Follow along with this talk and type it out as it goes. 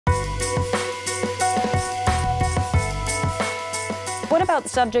about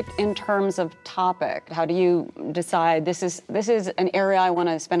subject in terms of topic? How do you decide this is an area I want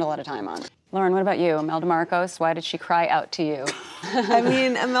to spend a lot of time on? Lauren, what about you? Imelda Marcos, why did she cry out to you? I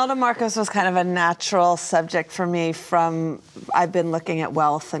mean, Imelda Marcos was kind of a natural subject for me I've been looking at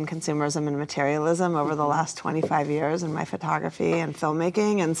wealth and consumerism and materialism over the last 25 years in my photography and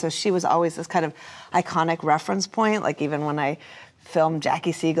filmmaking. And so she was always this kind of iconic reference point. Like even when I filmed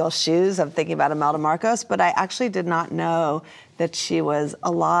Jackie Siegel's shoes, I'm thinking about Imelda Marcos, but I actually did not know that she was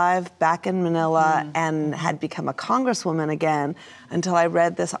alive back in Manila and had become a congresswoman again until I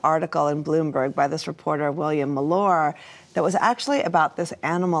read this article in Bloomberg by this reporter, William Mallour, that was actually about this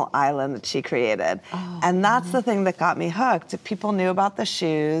animal island that she created. And that's the thing that got me hooked. People knew about the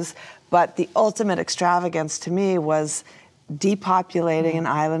shoes, but the ultimate extravagance to me was depopulating an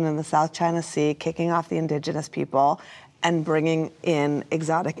island in the South China Sea, kicking off the indigenous people, and bringing in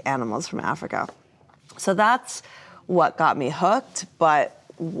exotic animals from Africa. So that's what got me hooked, but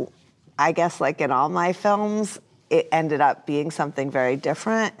I guess like in all my films, it ended up being something very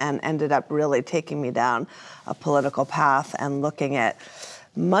different and ended up really taking me down a political path and looking at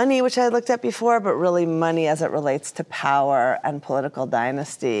money, which I had looked at before, but really money as it relates to power and political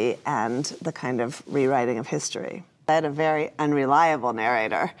dynasty and the kind of rewriting of history. I had a very unreliable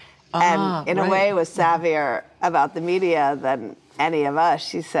narrator. And in a way was savvier about the media than any of us.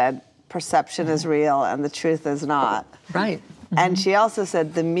 She said, perception is real and the truth is not. Right. And she also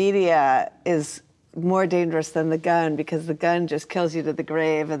said the media is more dangerous than the gun because the gun just kills you to the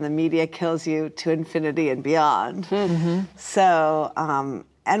grave and the media kills you to infinity and beyond. So,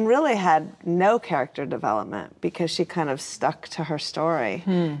 and really had no character development because she kind of stuck to her story.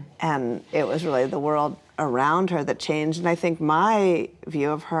 And it was really the world around her that changed. And I think my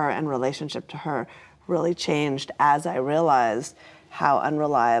view of her and relationship to her really changed as I realized how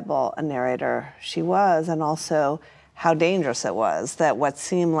unreliable a narrator she was and also how dangerous it was, that what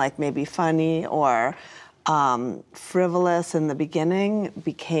seemed like maybe funny or frivolous in the beginning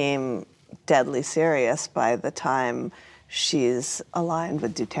became deadly serious by the time she's aligned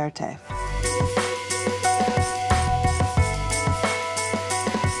with Duterte.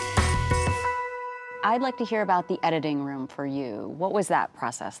 I'd like to hear about the editing room for you. What was that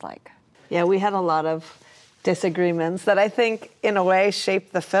process like? Yeah, we had a lot of disagreements that I think, in a way,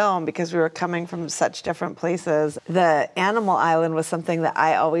 shaped the film because we were coming from such different places. The animal island was something that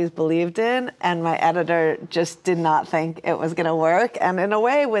I always believed in, and my editor just did not think it was going to work. And in a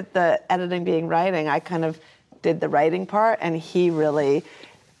way, with the editing being writing, I kind of did the writing part, and he really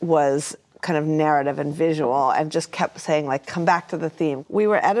was kind of narrative and visual and just kept saying, like, come back to the theme. We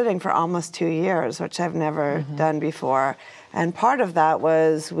were editing for almost 2 years, which I've never done before. And part of that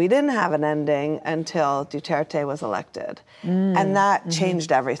was we didn't have an ending until Duterte was elected. And that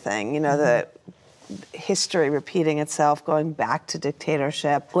changed everything. You know, the history repeating itself, going back to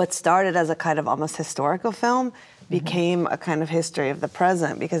dictatorship. What started as a kind of almost historical film became a kind of history of the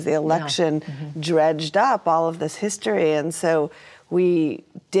present because the election dredged up all of this history. And so we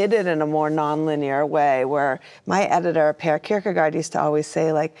did it in a more nonlinear way where my editor, Per Kierkegaard, used to always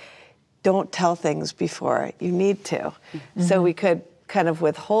say, like, don't tell things before you need to. So we could kind of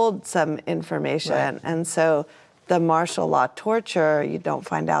withhold some information. And so the martial law torture, you don't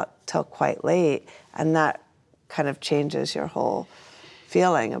find out till quite late. And that kind of changes your whole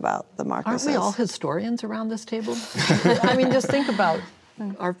feeling about the Marcoses. Aren't we all historians around this table? I mean, just think about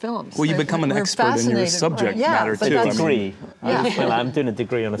our films. Well, you become an expert in your subject matter, too. Degree. I'm doing a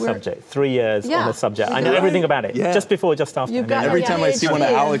degree on a subject. 3 years on a subject. I know everything about it. Yeah. Just before, just after. Every time I see one of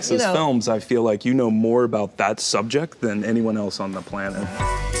Alex's films, I feel like you know more about that subject than anyone else on the planet.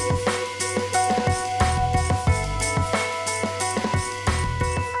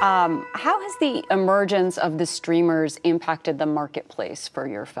 How has the emergence of the streamers impacted the marketplace for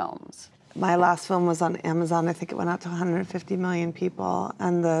your films? My last film was on Amazon. I think it went out to 150 million people.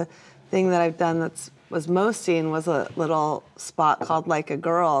 And the thing that I've done that was most seen was a little spot called Like a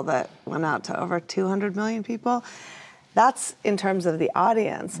Girl that went out to over 200 million people. That's in terms of the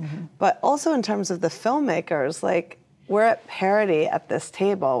audience, but also in terms of the filmmakers. Like, we're at parity at this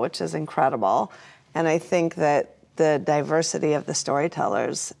table, which is incredible. And I think that the diversity of the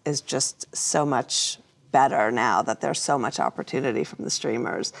storytellers is just so much better now that there's so much opportunity from the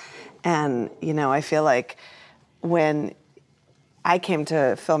streamers. And, you know, I feel like when I came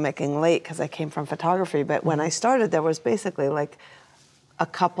to filmmaking late because I came from photography, but when I started, there was basically like a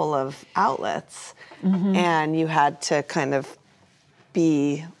couple of outlets and you had to kind of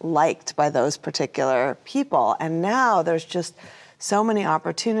be liked by those particular people. And now there's just so many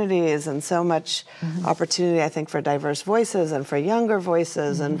opportunities and so much opportunity, I think, for diverse voices and for younger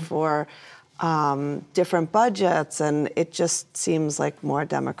voices and for different budgets, and it just seems like more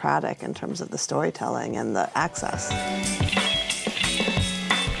democratic in terms of the storytelling and the access.